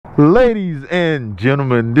Ladies and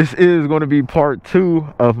gentlemen, this is going to be part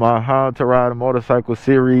 2 of my How to Ride a Motorcycle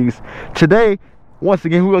series. Today, once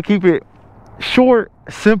again, we're going to keep it short,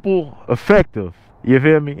 simple, effective. You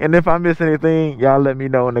feel me? And if I miss anything, y'all let me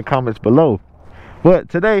know in the comments below. But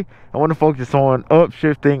today, I want to focus on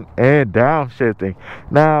upshifting and downshifting.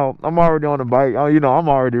 Now, I'm already on the bike. I'm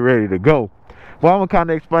already ready to go. Well, I'm going to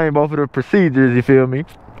kind of explain both of the procedures, you feel me,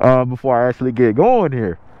 before I actually get going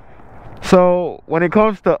here. So when it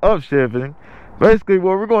comes to upshifting, basically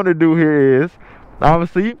what we're going to do here is,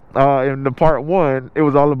 obviously, in the part 1, it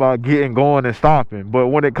was all about getting going and stopping. But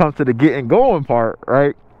when it comes to the getting going part,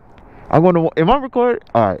 right, am I recording?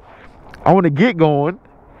 All right. I want to get going.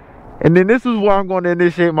 And then this is where I'm going to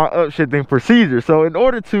initiate my upshifting procedure. So in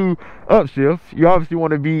order to upshift, you obviously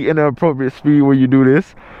want to be in the appropriate speed where you do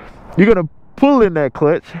this. You're going to pull in that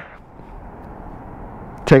clutch.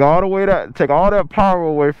 Take all that power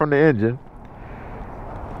away from the engine.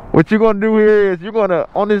 What you're gonna do here is you're gonna,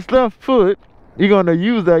 on this left foot, you're gonna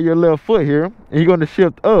use your left foot here, and you're gonna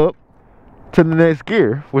shift up to the next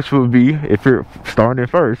gear, which would be, if you're starting in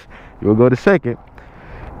first, you'll go to second.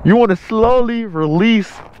 You want to slowly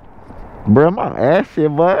release, bro, my ass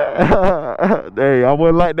shit, boy. Hey, I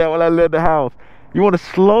wasn't like that when I left the house. You want to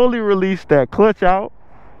slowly release that clutch out,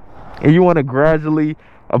 and you want to gradually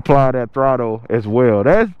apply that throttle as well.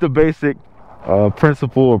 That's the basic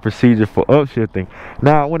principle or procedure for upshifting.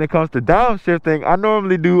 Now, when it comes to downshifting, I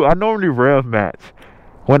normally rev match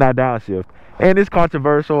when I downshift, and it's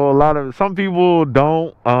controversial. Some people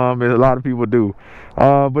don't, and a lot of people do.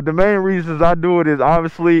 But the main reasons I do it is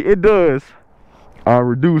obviously it does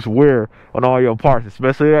reduce wear on all your parts,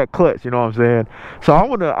 especially that clutch. You know what I'm saying? So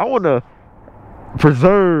I wanna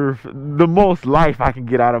preserve the most life I can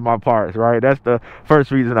get out of my parts, right? That's the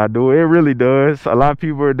first reason I do it. It really does. A lot of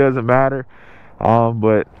people, it doesn't matter,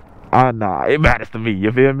 but it matters to me.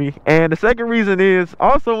 You feel me? And the second reason is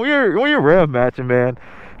also when you're rev matching, man,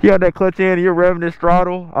 you have that clutch in and you're revving this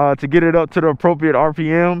throttle to get it up to the appropriate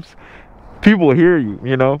RPMs. People will hear you.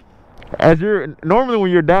 You know, normally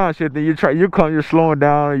when you're downshifting, you're slowing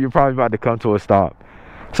down, and you're probably about to come to a stop.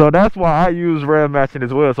 So that's why I use rev matching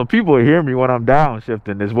as well. So people will hear me when I'm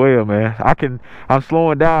downshifting as well, man. I'm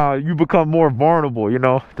slowing down. You become more vulnerable, you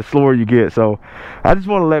know, the slower you get. So I just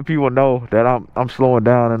want to let people know that I'm slowing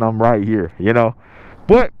down and I'm right here, you know.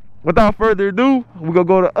 But without further ado, we're going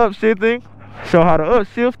to go to upshifting, show how to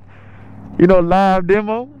upshift, live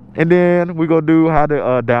demo. And then we're going to do how to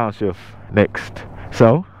downshift next.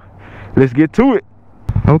 So let's get to it.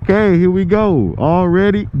 Okay, here we go.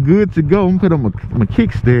 Already good to go. I'm gonna put on my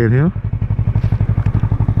kickstand here.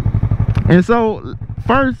 And so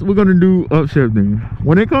first we're gonna do upshifting.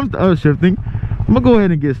 When it comes to upshifting, I'm gonna go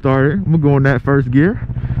ahead and get started. I'm gonna go in that first gear,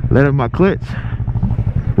 let up my clutch,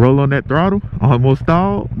 roll on that throttle. Almost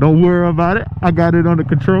stalled. Don't worry about it. I got it under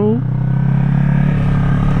control.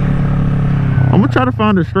 I'm gonna try to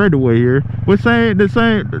find a straightaway here. We're saying the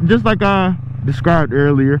same, just like I described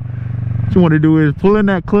earlier. What you want to do is pull in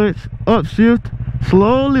that clutch, upshift,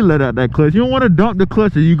 slowly let out that clutch. You don't want to dump the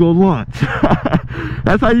clutch or you go launch.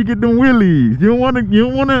 That's how you get them wheelies. You don't want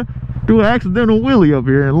to do an accidental wheelie up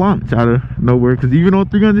here and launch out of nowhere, because even on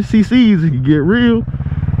 300 cc's it can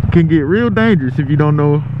get real dangerous if you don't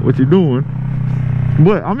know what you're doing.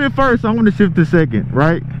 But I'm in first, so I'm going to shift to second,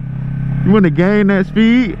 right? You want to gain that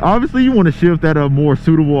speed. Obviously you want to shift at a more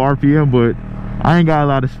suitable RPM, but I ain't got a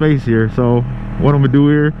lot of space here. So what I'm gonna do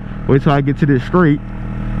here, wait till I get to this straight.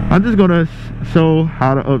 I'm just gonna show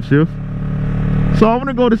how to upshift. So I'm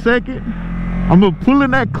gonna go to second. I'm gonna pull in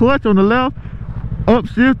that clutch on the left,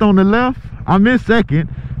 upshift on the left. I'm in second,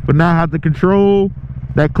 but now I have to control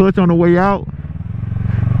that clutch on the way out.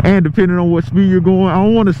 And depending on what speed you're going, I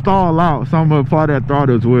don't want to stall out, so I'm gonna apply that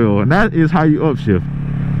throttle as well. And that is how you upshift.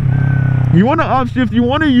 You want to upshift, you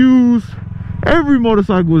want to use, every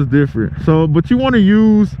motorcycle is different. So, but you want to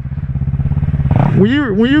use, when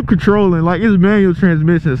you're controlling, like, it's manual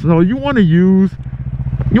transmission, so you want to use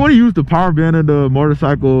the power band of the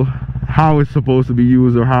motorcycle how it's supposed to be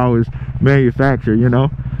used, or how it's manufactured. You know,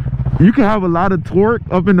 you can have a lot of torque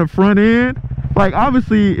up in the front end. Like,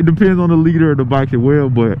 obviously it depends on the leader of the bike as well,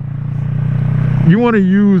 but you want to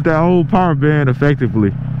use that whole power band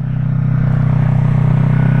effectively.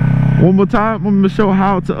 One more time, I'm gonna show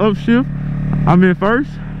how to upshift. I'm in first,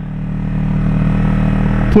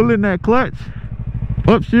 pull in that clutch,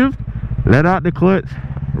 upshift, let out the clutch,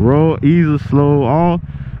 roll, easy, slow, all.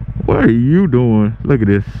 What are you doing? Look at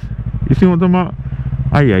this. You see what I'm talking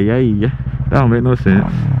about? Yeah. That don't make no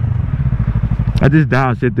sense. I just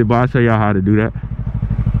downshifted, but I'll show y'all how to do that.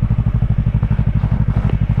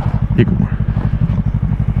 Here, come on.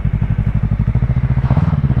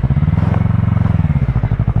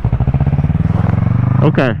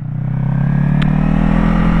 Okay.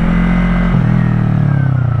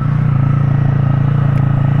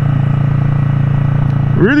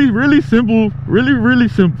 Really simple. Really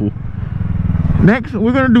simple. Next,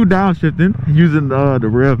 we're gonna do downshifting using the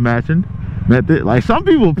rev matching method. Like some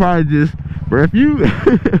people probably just, bro, if you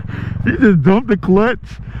if you just dump the clutch,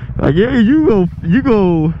 like yeah, you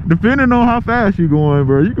go depending on how fast you're going,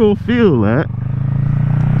 bro, you go feel that.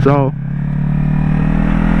 So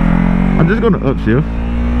I'm just gonna upshift,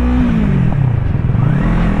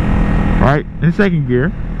 right, in second gear.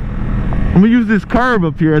 I'm gonna use this curve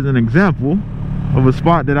up here as an example of a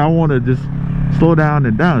spot that I want to just slow down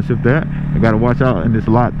and downshift at. I gotta watch out in this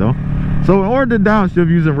lot though. So in order to downshift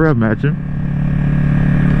using rev matching,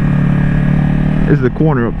 this is the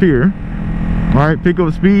corner up here. All right, pick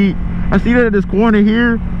up speed. I see that this corner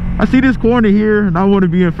here. I see this corner here, and I want to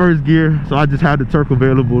be in first gear, so I just have the torque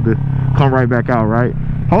available to come right back out. Right,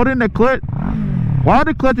 hold in the clutch. While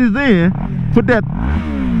the clutch is in, put that.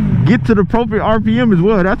 Get to the appropriate RPM as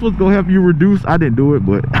well. That's what's gonna help you reduce. I didn't do it,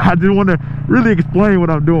 but I just want to really explain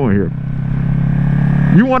what I'm doing here.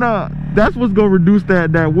 You wanna, that's what's gonna reduce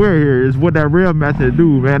that wear here, is what that rev method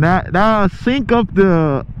do, man. That'll sync up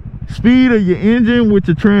the speed of your engine with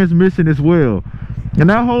your transmission as well. And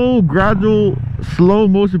that whole gradual slow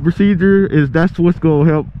motion procedure that's what's gonna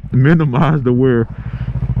help minimize the wear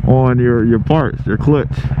on your parts, your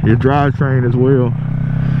clutch, your drivetrain as well.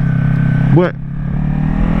 But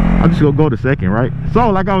I'm just gonna go to second, right?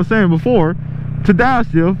 So like I was saying before, to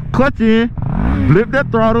downshift, clutch in, flip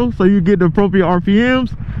that throttle so you get the appropriate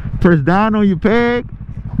RPMs, press down on your peg,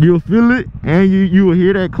 you'll feel it, and you will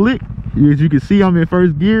hear that click. As you can see, I'm in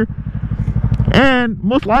first gear. And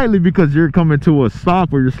most likely because you're coming to a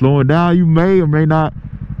stop or you're slowing down, you may or may not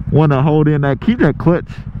want to hold in that, keep that clutch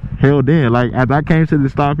held in. Like as I came to the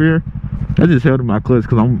stop here, I just held in my clutch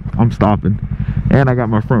because I'm stopping, and I got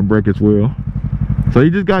my front brake as well. So you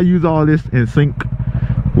just gotta use all this in sync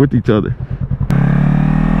with each other.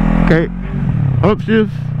 Okay,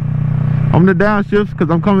 upshift. I'm gonna downshift because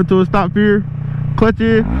I'm coming to a stop here. Clutch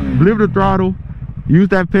in, flip the throttle, use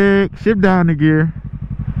that peg, shift down the gear,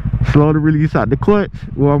 slowly release out the clutch.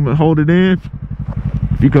 Well, I'm gonna hold it in.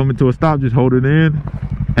 If you come into a stop, just hold it in,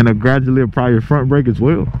 and gradually apply your front brake as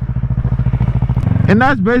well. And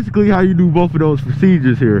that's basically how you do both of those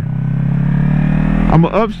procedures here. I'm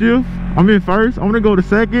gonna upshift. I'm in first. I'm gonna go to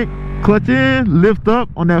second. Clutch in, lift up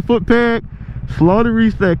on that foot peg, slowly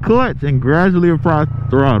release that clutch, and gradually apply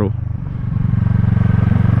throttle.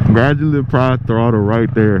 Gradually apply throttle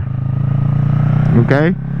right there.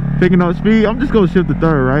 Okay, picking up speed. I'm just gonna shift to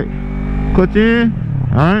third, right? Clutch in.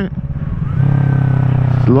 All right.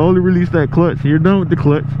 Slowly release that clutch. You're done with the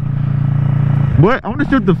clutch. But I'm gonna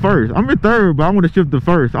shift to first. I'm in third, but I want to shift to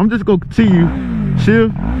first. I'm just gonna continue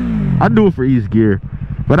shift. I do it for each gear,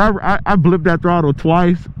 but I blipped that throttle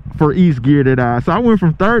twice for each gear that so I went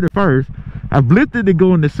from third to first. I blipped it to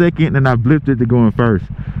go into second, and I blipped it to go in first.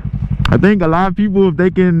 I think a lot of people,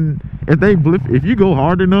 if you go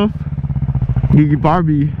hard enough, you can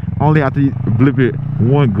probably only have to blip it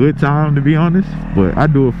one good time, to be honest. But I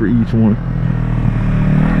do it for each one.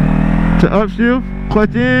 To upshift,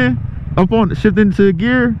 clutch in, up on, shift into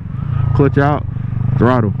gear, clutch out,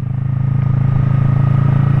 throttle.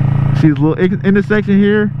 See this little intersection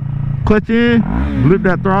here? Clutch in, blip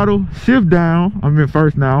that throttle, shift down. I'm in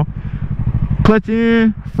first now. Clutch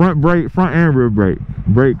in, front brake, front and rear brake.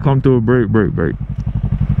 Brake, come to a brake, brake, brake.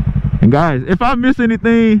 And guys, if I miss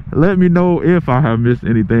anything, let me know if I have missed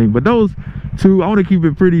anything. But those two, I want to keep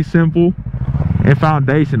it pretty simple and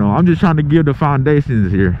foundational. I'm just trying to give the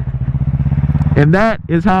foundations here. And that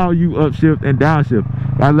is how you upshift and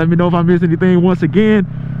downshift. Guys, let me know if I missed anything once again.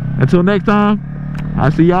 Until next time,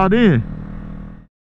 I'll see y'all then.